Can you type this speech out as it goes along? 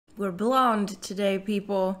We're blonde today,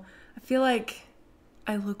 people. I feel like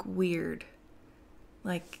I look weird.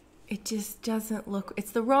 Like, it just doesn't look...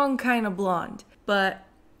 It's the wrong kind of blonde. But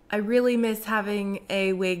I really miss having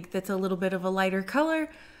a wig that's a little bit of a lighter color.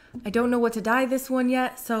 I don't know what to dye this one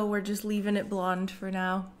yet, so we're just leaving it blonde for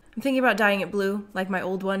now. I'm thinking about dyeing it blue, like my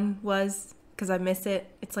old one was, because I miss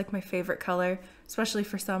it. It's like my favorite color, especially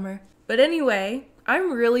for summer. But anyway,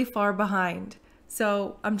 I'm really far behind.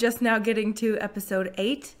 So I'm just now getting to episode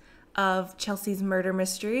 8 of Chelsea's murder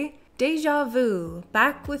mystery. Deja vu.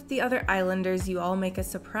 Back with the other islanders, you all make a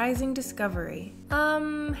surprising discovery.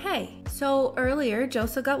 Hey. So earlier,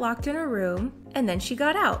 Josa got locked in her room, and then she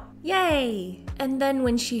got out. Yay! And then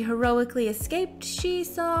when she heroically escaped, she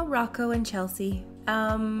saw Rocco and Chelsea.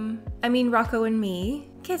 Rocco and me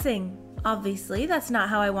kissing. Obviously, that's not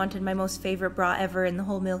how I wanted my most favorite bra ever in the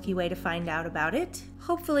whole Milky Way to find out about it.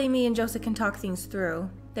 Hopefully me and Josa can talk things through.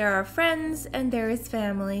 There are friends, and there is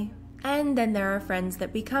family. And then there are friends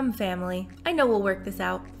that become family. I know we'll work this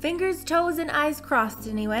out. Fingers, toes, and eyes crossed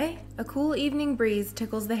anyway. A cool evening breeze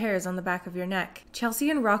tickles the hairs on the back of your neck. Chelsea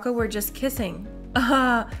and Rocco were just kissing.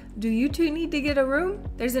 Do you two need to get a room?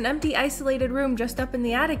 There's an empty, isolated room just up in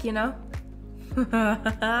the attic, you know?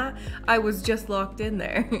 I was just locked in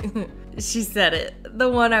there. She said it. The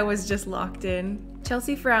one I was just locked in.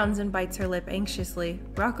 Chelsea frowns and bites her lip anxiously.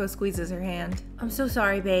 Rocco squeezes her hand. I'm so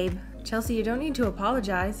sorry, babe. Chelsea, you don't need to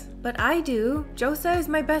apologize. But I do. Josa is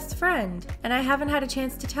my best friend, and I haven't had a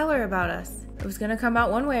chance to tell her about us. It was gonna come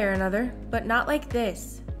out one way or another, but not like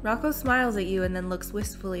this. Rocco smiles at you and then looks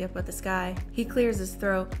wistfully up at the sky. He clears his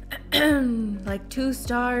throat. Like 2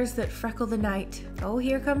 stars that freckle the night. Oh,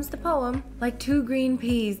 here comes the poem. Like 2 green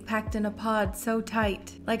peas packed in a pod so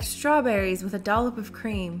tight. Like strawberries with a dollop of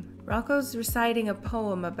cream. Rocco's reciting a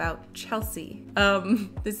poem about Chelsea.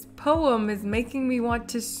 This poem is making me want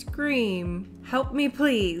to scream. Help me,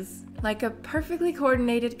 please. Like a perfectly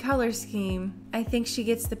coordinated color scheme. I think she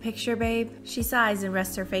gets the picture, babe. She sighs and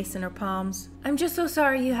rests her face in her palms. I'm just so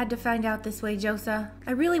sorry you had to find out this way, Josa.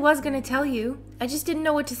 I really was gonna tell you. I just didn't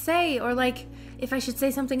know what to say, or like, if I should say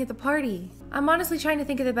something at the party. I'm honestly trying to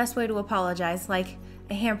think of the best way to apologize, like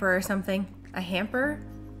a hamper or something. A hamper?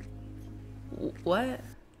 What?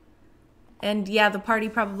 And yeah, the party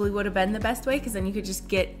probably would have been the best way, because then you could just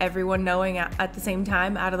get everyone knowing at the same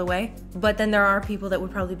time out of the way. But then there are people that would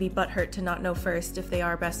probably be butthurt to not know first if they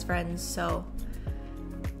are best friends, so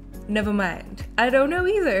never mind. I don't know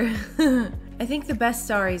either. I think the best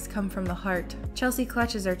sorries come from the heart. Chelsea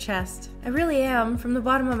clutches her chest. I really am, from the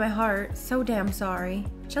bottom of my heart, so damn sorry.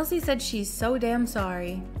 Chelsea said she's so damn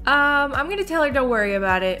sorry. I'm gonna tell her don't worry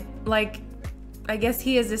about it. Like, I guess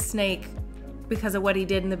he is a snake. Because of what he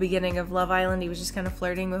did in the beginning of Love Island, he was just kind of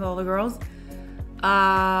flirting with all the girls.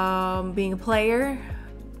 Being a player.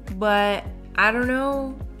 But, I don't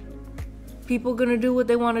know. People gonna do what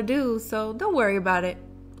they want to do, so don't worry about it.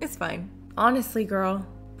 It's fine. Honestly, girl,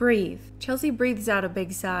 breathe. Chelsea breathes out a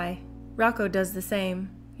big sigh. Rocco does the same.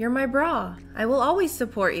 You're my bra. I will always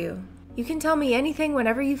support you. You can tell me anything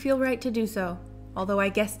whenever you feel right to do so. Although I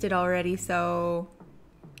guessed it already, so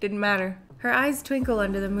didn't matter. Her eyes twinkle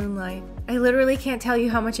under the moonlight. I literally can't tell you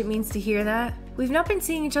how much it means to hear that. We've not been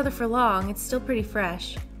seeing each other for long, it's still pretty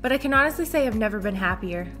fresh. But I can honestly say I've never been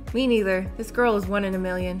happier. Me neither. This girl is 1 in a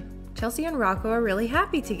million. Chelsea and Rocco are really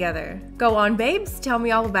happy together. Go on, babes, tell me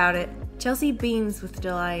all about it. Chelsea beams with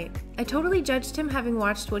delight. I totally judged him having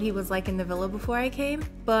watched what he was like in the villa before I came,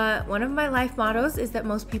 but one of my life mottos is that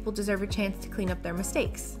most people deserve a chance to clean up their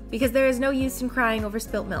mistakes. Because there is no use in crying over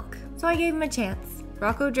spilt milk. So I gave him a chance.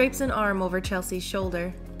 Rocco drapes an arm over Chelsea's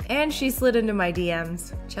shoulder. And she slid into my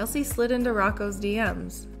DMs. Chelsea slid into Rocco's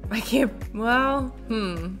DMs. I can't, well,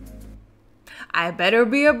 I better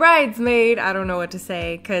be a bridesmaid. I don't know what to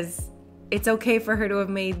say, because it's okay for her to have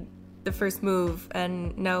made the first move,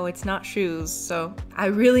 and no, it's not shoes, so I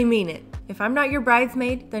really mean it. If I'm not your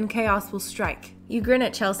bridesmaid, then chaos will strike. You grin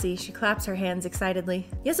at Chelsea. She claps her hands excitedly.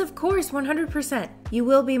 Yes, of course, 100%. You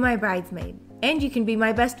will be my bridesmaid. And you can be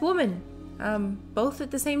my best woman. Both at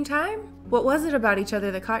the same time? What was it about each other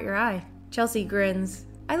that caught your eye? Chelsea grins.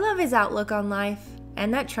 I love his outlook on life.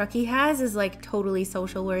 And that truck he has is like totally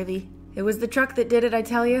social worthy. It was the truck that did it, I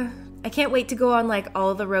tell you. I can't wait to go on like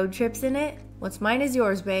all the road trips in it. What's mine is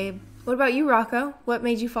yours, babe. What about you, Rocco? What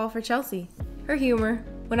made you fall for Chelsea? Her humor.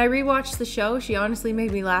 When I rewatched the show, she honestly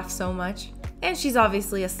made me laugh so much. And she's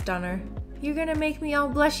obviously a stunner. You're gonna make me all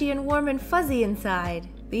blushy and warm and fuzzy inside.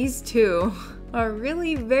 These two are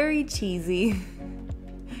really very cheesy.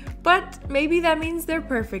 But maybe that means they're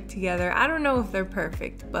perfect together. I don't know if they're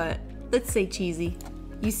perfect, but let's say cheesy.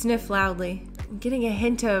 You sniff loudly. I'm getting a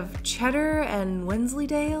hint of cheddar and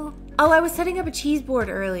Wensleydale. Oh, I was setting up a cheese board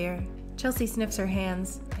earlier. Chelsea sniffs her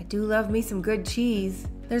hands. I do love me some good cheese.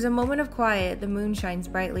 There's a moment of quiet. The moon shines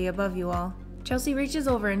brightly above you all. Chelsea reaches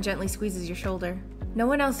over and gently squeezes your shoulder. No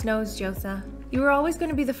one else knows, Josa. You were always going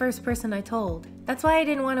to be the first person I told. That's why I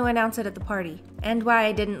didn't want to announce it at the party. And why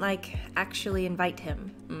I didn't, actually invite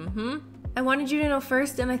him. I wanted you to know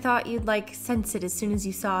first, and I thought you'd, sense it as soon as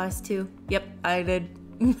you saw us, too. Yep, I did.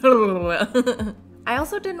 I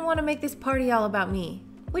also didn't want to make this party all about me.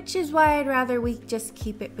 Which is why I'd rather we just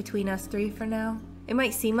keep it between us three for now. It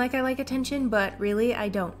might seem like I like attention, but really, I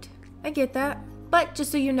don't. I get that. But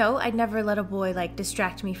just so you know, I'd never let a boy,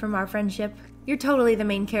 distract me from our friendship. You're totally the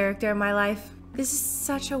main character in my life. This is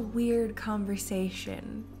such a weird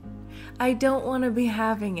conversation. I don't want to be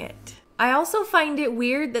having it. I also find it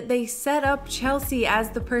weird that they set up Chelsea as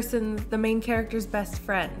the main character's best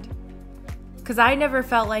friend. Because I never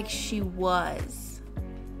felt like she was.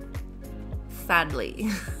 Sadly.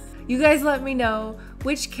 You guys let me know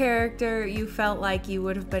which character you felt like you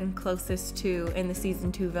would have been closest to in the Season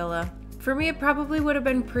 2 villa. For me, it probably would have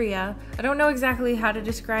been Priya. I don't know exactly how to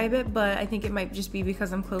describe it, but I think it might just be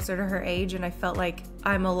because I'm closer to her age and I felt like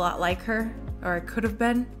I'm a lot like her, or I could have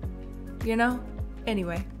been, you know?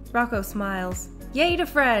 Anyway, Rocco smiles. Yay to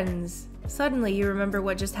friends! Suddenly, you remember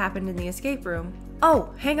what just happened in the escape room.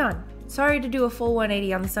 Oh, hang on. Sorry to do a full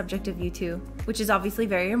 180 on the subject of you two, which is obviously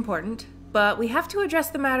very important, but we have to address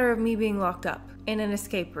the matter of me being locked up in an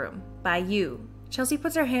escape room by you. Chelsea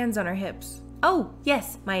puts her hands on her hips. Oh,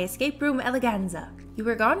 yes, my escape room eleganza. You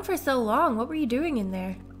were gone for so long. What were you doing in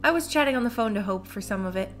there? I was chatting on the phone to Hope for some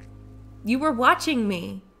of it. You were watching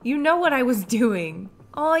me. You know what I was doing.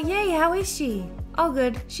 Oh, yay, how is she? All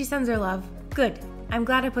good. She sends her love. Good. I'm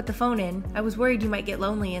glad I put the phone in. I was worried you might get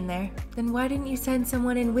lonely in there. Then why didn't you send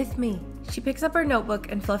someone in with me? She picks up her notebook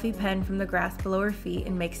and fluffy pen from the grass below her feet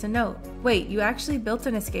and makes a note. Wait, you actually built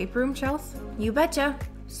an escape room, Chels? You betcha.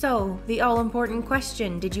 So, the all-important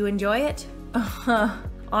question, did you enjoy it?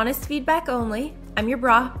 Honest feedback only. I'm your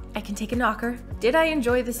bra. I can take a knocker. Did I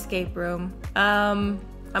enjoy the escape room?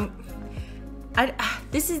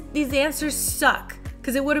 These answers suck,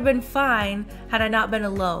 because it would have been fine had I not been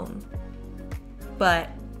alone.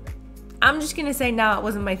 But I'm just gonna say no, it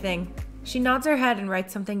wasn't my thing. She nods her head and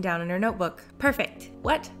writes something down in her notebook. Perfect.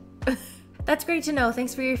 What? That's great to know.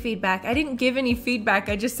 Thanks for your feedback. I didn't give any feedback.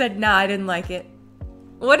 I just said, nah, I didn't like it.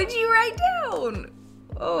 What did you write down?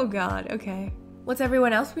 Oh god, okay. What's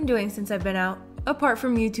everyone else been doing since I've been out? Apart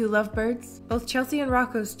from you two lovebirds. Both Chelsea and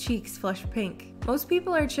Rocco's cheeks flush pink. Most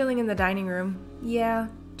people are chilling in the dining room. Yeah.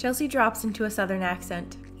 Chelsea drops into a southern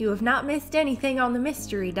accent. You have not missed anything on the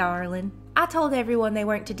mystery, darling. I told everyone they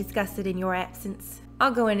weren't to discuss it in your absence.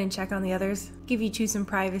 I'll go in and check on the others. Give you two some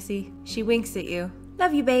privacy. She winks at you.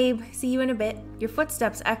 Love you, babe. See you in a bit. Your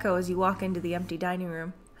footsteps echo as you walk into the empty dining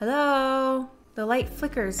room. Hello? The light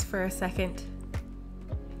flickers for a second.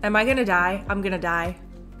 Am I gonna die? I'm gonna die.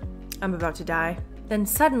 I'm about to die. Then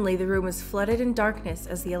suddenly the room is flooded in darkness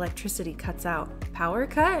as the electricity cuts out. Power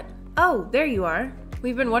cut? Oh, there you are.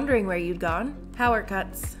 We've been wondering where you'd gone. Power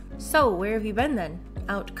cuts. So, where have you been then?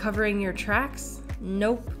 Out covering your tracks?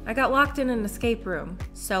 Nope. I got locked in an escape room.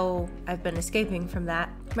 So, I've been escaping from that.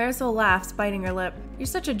 Marisol laughs, biting her lip. You're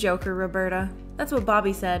such a joker, Roberta. That's what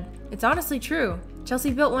Bobby said. It's honestly true.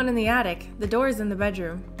 Chelsea built one in the attic. The door's in the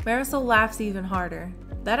bedroom. Marisol laughs even harder.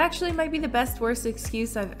 That actually might be the worst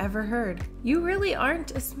excuse I've ever heard. You really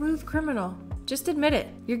aren't a smooth criminal. Just admit it.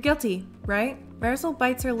 You're guilty, right? Marisol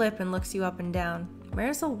bites her lip and looks you up and down.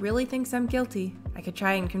 Marisol really thinks I'm guilty. I could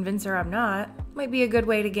try and convince her I'm not. Might be a good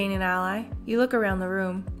way to gain an ally. You look around the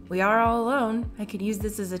room. We are all alone. I could use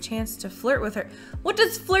this as a chance to flirt with her. What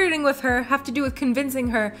does flirting with her have to do with convincing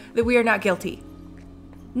her that we are not guilty?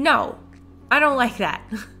 No, I don't like that.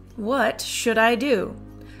 What should I do?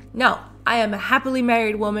 No, I am a happily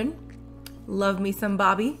married woman. Love me some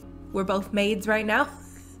Bobby. We're both maids right now.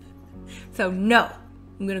 So no,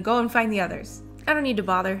 I'm gonna go and find the others. I don't need to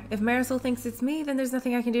bother. If Marisol thinks it's me, then there's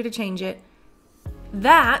nothing I can do to change it.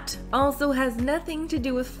 That also has nothing to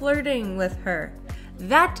do with flirting with her.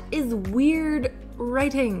 That is weird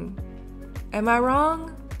writing. Am I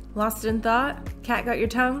wrong? Lost in thought? Cat got your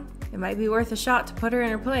tongue? It might be worth a shot to put her in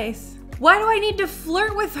her place. Why do I need to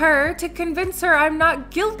flirt with her to convince her I'm not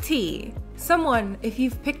guilty? Someone, if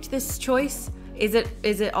you've picked this choice, is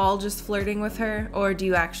it all just flirting with her? Or do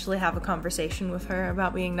you actually have a conversation with her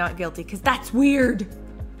about being not guilty? Because that's weird.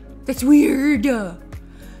 That's weird.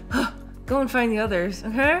 Go and find the others,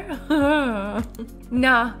 okay?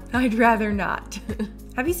 Nah, I'd rather not.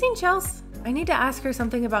 Have you seen Chels? I need to ask her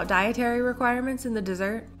something about dietary requirements in the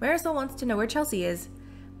dessert. Marisol wants to know where Chelsea is.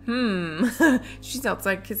 She's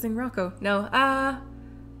outside kissing Rocco. No,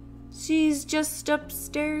 She's just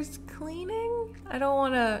upstairs cleaning? I don't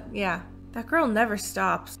wanna, yeah. That girl never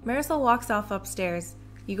stops. Marisol walks off upstairs.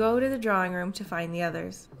 You go to the drawing room to find the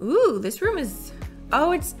others. Ooh, this room is...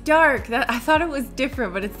 Oh, it's dark. I thought it was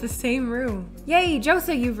different, but it's the same room. Yay,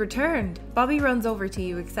 Josa, you've returned. Bobby runs over to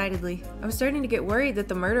you excitedly. I was starting to get worried that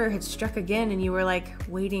the murderer had struck again and you were like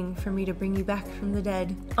waiting for me to bring you back from the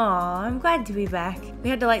dead. Aw, I'm glad to be back. We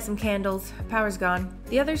had to light some candles. Power's gone.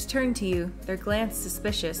 The others turn to you, their glance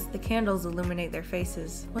suspicious. The candles illuminate their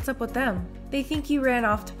faces. What's up with them? They think you ran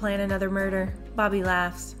off to plan another murder. Bobby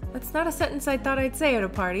laughs. That's not a sentence I thought I'd say at a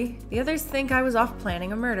party. The others think I was off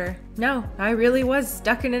planning a murder. No, I really was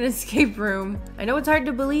stuck in an escape room. I know it's hard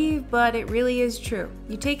to believe, but it really is true.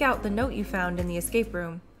 You take out the note you found in the escape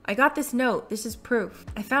room. I got this note. This is proof.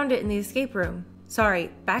 I found it in the escape room.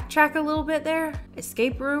 Sorry, backtrack a little bit there.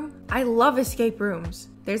 Escape room? I love escape rooms.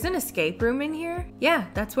 There's an escape room in here? Yeah,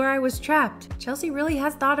 that's where I was trapped. Chelsea really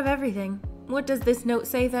has thought of everything. What does this note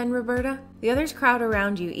say then, Roberta? The others crowd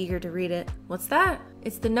around you, eager to read it. What's that?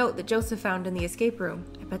 It's the note that Joseph found in the escape room.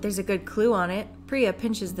 I bet there's a good clue on it. Priya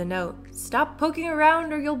pinches the note. Stop poking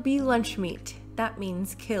around or you'll be lunch meat. That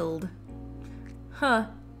means killed. Huh.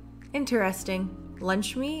 Interesting.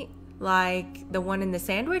 Lunch meat? Like the one in the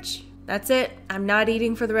sandwich? That's it. I'm not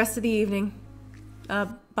eating for the rest of the evening.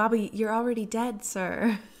 Bobby, you're already dead,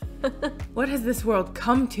 sir. What has this world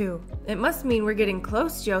come to? It must mean we're getting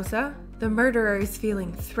close, Josa. The murderer is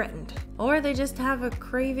feeling threatened. Or they just have a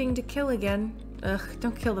craving to kill again. Ugh,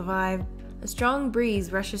 don't kill the vibe. A strong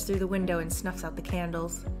breeze rushes through the window and snuffs out the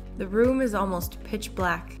candles. The room is almost pitch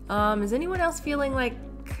black. Is anyone else feeling like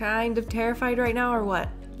kind of terrified right now or what?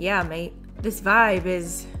 Yeah, mate. This vibe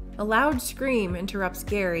is... A loud scream interrupts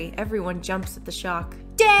Gary. Everyone jumps at the shock.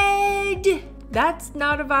 Dead! That's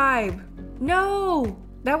not a vibe. No!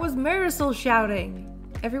 That was Marisol shouting.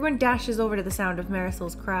 Everyone dashes over to the sound of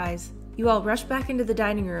Marisol's cries. You all rush back into the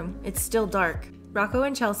dining room. It's still dark. Rocco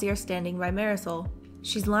and Chelsea are standing by Marisol.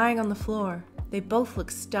 She's lying on the floor. They both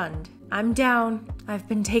look stunned. I'm down. I've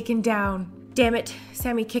been taken down. Damn it,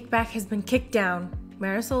 Sammy Kickback has been kicked down.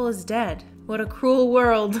 Marisol is dead. What a cruel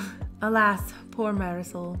world. Alas, poor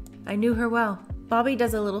Marisol. I knew her well. Bobby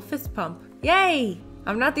does a little fist pump. Yay!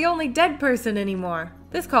 I'm not the only dead person anymore.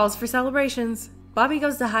 This calls for celebrations. Bobby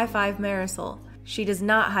goes to high-five Marisol. She does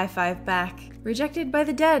not high-five back. Rejected by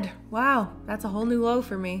the dead. Wow, that's a whole new low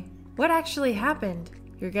for me. What actually happened?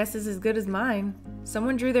 Your guess is as good as mine.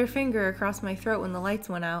 Someone drew their finger across my throat when the lights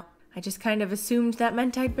went out. I just kind of assumed that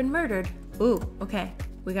meant I'd been murdered. Ooh, okay.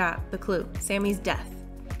 We got the clue. Sammy's death.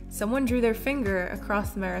 Someone drew their finger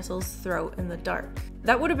across Marisol's throat in the dark.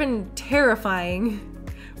 That would have been terrifying,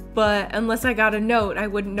 but unless I got a note, I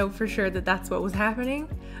wouldn't know for sure that that's what was happening.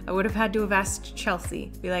 I would have had to have asked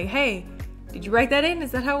Chelsea. Be like, hey, did you write that in?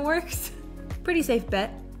 Is that how it works? Pretty safe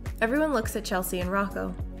bet. Everyone looks at Chelsea and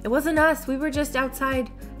Rocco. It wasn't us. We were just outside,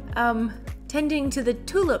 tending to the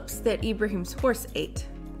tulips that Ibrahim's horse ate.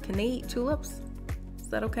 Can they eat tulips? Is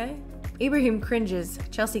that okay? Ibrahim cringes.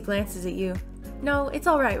 Chelsea glances at you. No, it's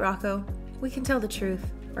all right, Rocco. We can tell the truth.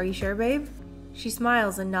 Are you sure, babe? She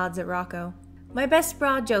smiles and nods at Rocco. My best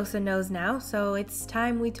bra Josa knows now, so it's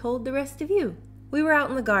time we told the rest of you. We were out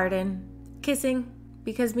in the garden, kissing,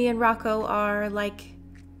 because me and Rocco are, like,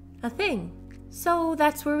 a thing. So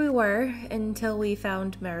that's where we were, until we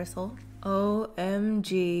found Marisol.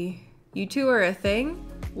 OMG. You two are a thing?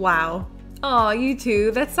 Wow. Aw, you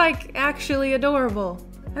two, that's, like, actually adorable.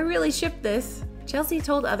 I really shipped this. Chelsea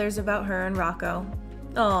told others about her and Rocco.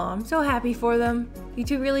 Aw, I'm so happy for them. You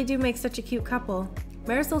two really do make such a cute couple.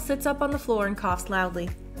 Marisol sits up on the floor and coughs loudly.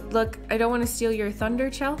 Look, I don't want to steal your thunder,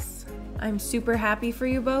 Chels. I'm super happy for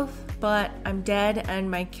you both, but I'm dead and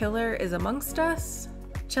my killer is amongst us.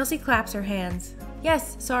 Chelsea claps her hands.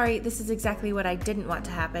 Yes, sorry, this is exactly what I didn't want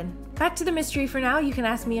to happen. Back to the mystery for now. You can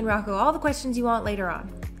ask me and Rocco all the questions you want later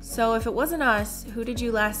on. So if it wasn't us, who did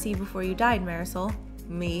you last see before you died, Marisol?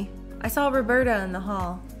 Me. I saw Roberta in the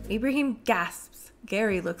hall. Ibrahim gasps.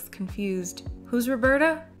 Gary looks confused. Who's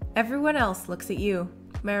Roberta? Everyone else looks at you.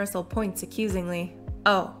 Marisol points accusingly.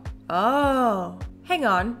 Oh. Hang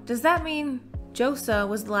on, does that mean Josa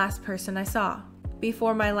was the last person I saw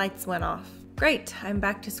before my lights went off? Great, I'm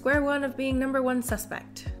back to square one of being number one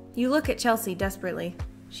suspect. You look at Chelsea desperately.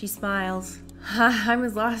 She smiles. I'm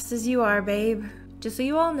as lost as you are, babe. Just so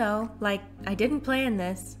you all know, like, I didn't plan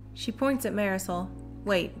this. She points at Marisol.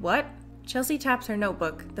 Wait, what? Chelsea taps her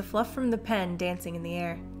notebook, the fluff from the pen dancing in the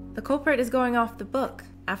air. The culprit is going off the book.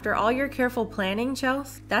 After all your careful planning,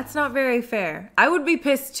 Chels, that's not very fair. I would be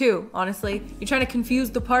pissed too, honestly. You trying to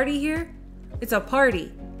confuse the party here? It's a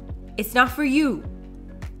party. It's not for you.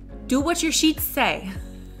 Do what your sheets say.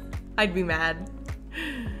 I'd be mad.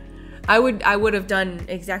 I would have done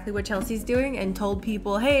exactly what Chelsea's doing and told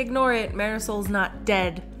people, hey, ignore it, Marisol's not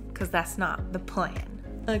dead, because that's not the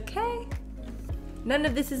plan. Okay? None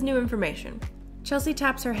of this is new information. Chelsea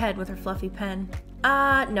taps her head with her fluffy pen.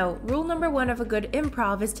 No. Rule number 1 of a good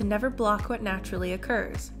improv is to never block what naturally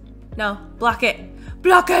occurs. No, block it.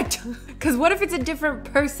 Block it! Because what if it's a different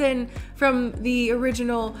person from the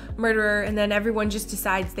original murderer and then everyone just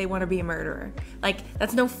decides they want to be a murderer? Like,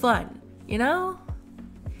 that's no fun, you know?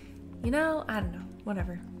 You know? I don't know.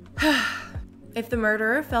 Whatever. If the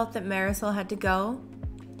murderer felt that Marisol had to go,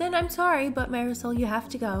 then I'm sorry, but Marisol, you have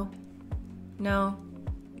to go. No.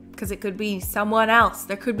 Because it could be someone else.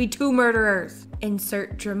 There could be 2 murderers.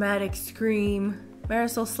 Insert dramatic scream.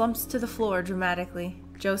 Marisol slumps to the floor dramatically.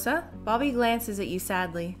 Josa? Bobby glances at you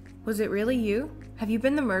sadly. Was it really you? Have you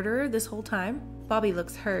been the murderer this whole time? Bobby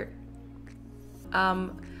looks hurt.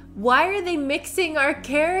 Why are they mixing our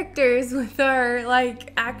characters with our,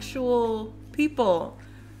 like, actual people?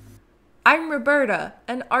 I'm Roberta,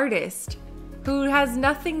 an artist, who has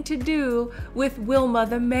nothing to do with Wilma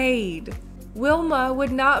the maid. Wilma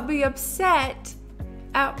would not be upset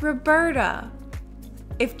at Roberta.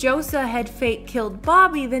 If Josa had fake killed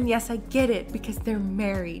Bobby, then yes, I get it, because they're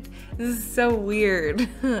married. This is so weird.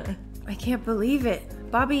 I can't believe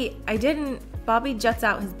it. Bobby juts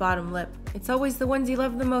out his bottom lip. It's always the ones you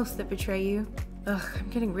love the most that betray you. Ugh, I'm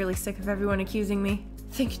getting really sick of everyone accusing me.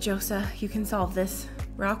 Think, Josa, you can solve this.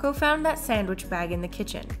 Rocco found that sandwich bag in the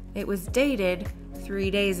kitchen. It was dated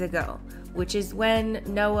 3 days ago, which is when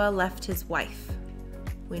Noah left his wife.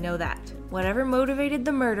 We know that. Whatever motivated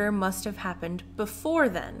the murder must have happened before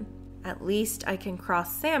then. At least I can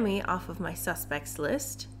cross Sammy off of my suspects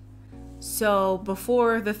list. So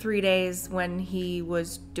before the 3 days when he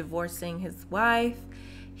was divorcing his wife,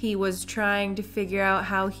 he was trying to figure out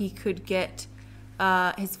how he could get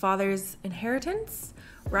his father's inheritance,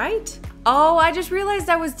 right? Oh, I just realized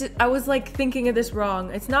I was like thinking of this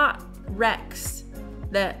wrong. It's not Rex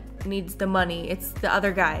that needs the money. It's the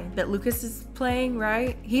other guy that Lucas is playing,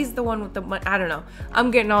 right? He's the one with the money. I don't know.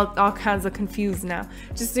 I'm getting all kinds of confused now.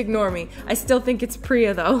 Just ignore me. I still think it's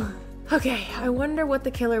Priya though. Okay, I wonder what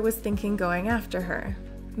the killer was thinking going after her.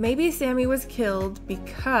 Maybe Sammy was killed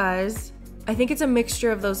because I think it's a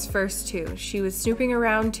mixture of those first 2. She was snooping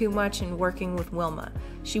around too much and working with Wilma.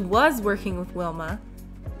 She was working with Wilma,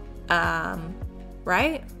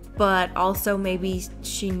 right? But also maybe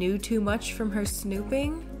she knew too much from her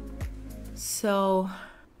snooping. So,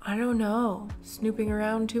 I don't know. Snooping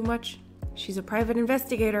around too much? She's a private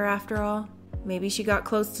investigator after all. Maybe she got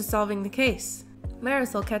close to solving the case.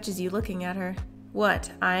 Marisol catches you looking at her.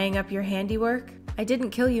 What, eyeing up your handiwork? I didn't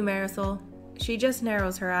kill you, Marisol. She just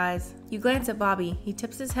narrows her eyes. You glance at Bobby. He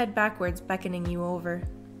tips his head backwards, beckoning you over.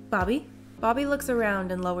 Bobby? Bobby looks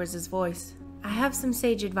around and lowers his voice. I have some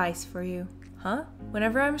sage advice for you. Huh?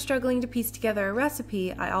 Whenever I'm struggling to piece together a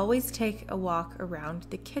recipe, I always take a walk around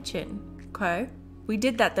the kitchen. Okay. We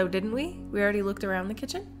did that though, didn't we? We already looked around the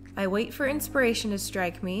kitchen? I wait for inspiration to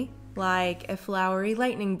strike me, like a flowery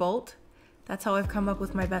lightning bolt. That's how I've come up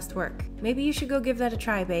with my best work. Maybe you should go give that a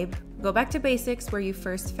try, babe. Go back to basics where you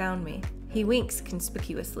first found me. He winks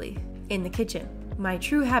conspicuously. In the kitchen. My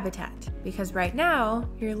true habitat. Because right now,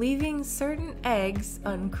 you're leaving certain eggs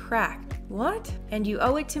uncracked. What? And you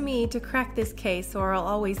owe it to me to crack this case or I'll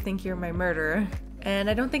always think you're my murderer. And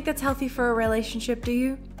I don't think that's healthy for a relationship, do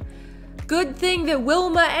you? Good thing that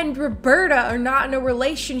Wilma and Roberta are not in a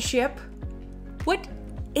relationship. What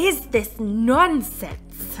is this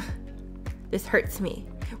nonsense? This hurts me.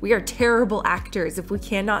 We are terrible actors if we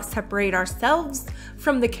cannot separate ourselves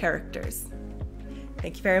from the characters.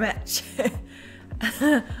 Thank you very much.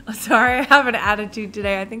 I'm sorry, I have an attitude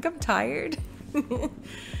today. I think I'm tired.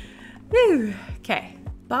 Okay.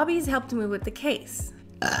 Bobby's helped me with the case.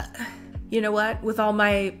 You know what? With all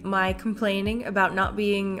my complaining about not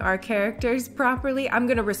being our characters properly, I'm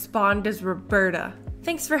gonna respond as Roberta.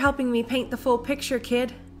 Thanks for helping me paint the full picture,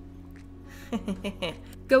 kid.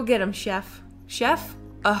 Go get him, chef. Chef?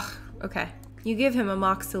 Ugh, okay. You give him a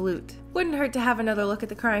mock salute. Wouldn't hurt to have another look at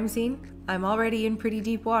the crime scene. I'm already in pretty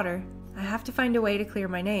deep water. I have to find a way to clear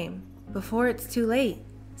my name before it's too late.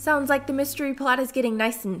 Sounds like the mystery plot is getting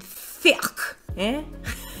nice and thick. Eh?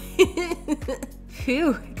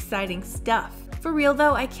 Phew, exciting stuff. For real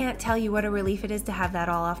though, I can't tell you what a relief it is to have that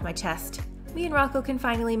all off my chest. Me and Rocco can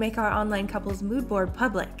finally make our online couples mood board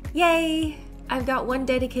public. Yay! I've got one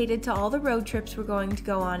dedicated to all the road trips we're going to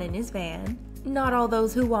go on in his van. Not all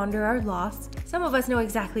those who wander are lost. Some of us know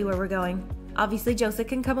exactly where we're going. Obviously, Josa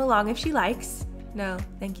can come along if she likes. No,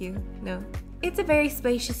 thank you. No. It's a very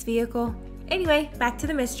spacious vehicle. Anyway, back to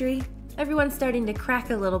the mystery. Everyone's starting to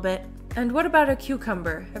crack a little bit. And what about a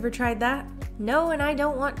cucumber? Ever tried that? No, and I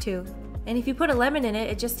don't want to. And if you put a lemon in it,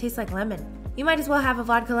 it just tastes like lemon. You might as well have a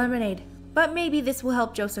vodka lemonade. But maybe this will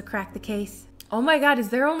help Joseph crack the case. Oh my god, is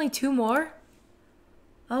there only 2 more?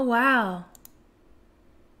 Oh wow.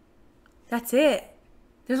 That's it.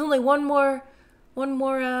 There's only one more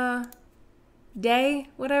day,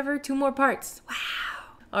 whatever, 2 more parts. Wow.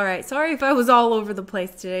 All right, sorry if I was all over the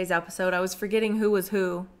place today's episode. I was forgetting who was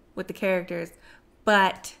who with the characters.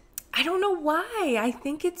 But I don't know why. I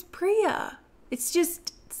think it's Priya. It's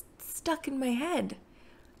just stuck in my head.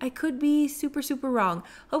 I could be super, super wrong.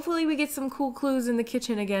 Hopefully we get some cool clues in the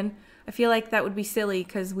kitchen again. I feel like that would be silly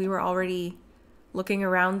because we were already looking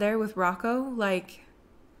around there with Rocco. Like,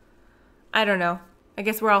 I don't know. I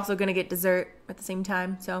guess we're also going to get dessert at the same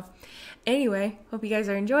time. So anyway, hope you guys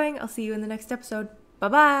are enjoying. I'll see you in the next episode.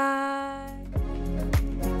 Bye-bye.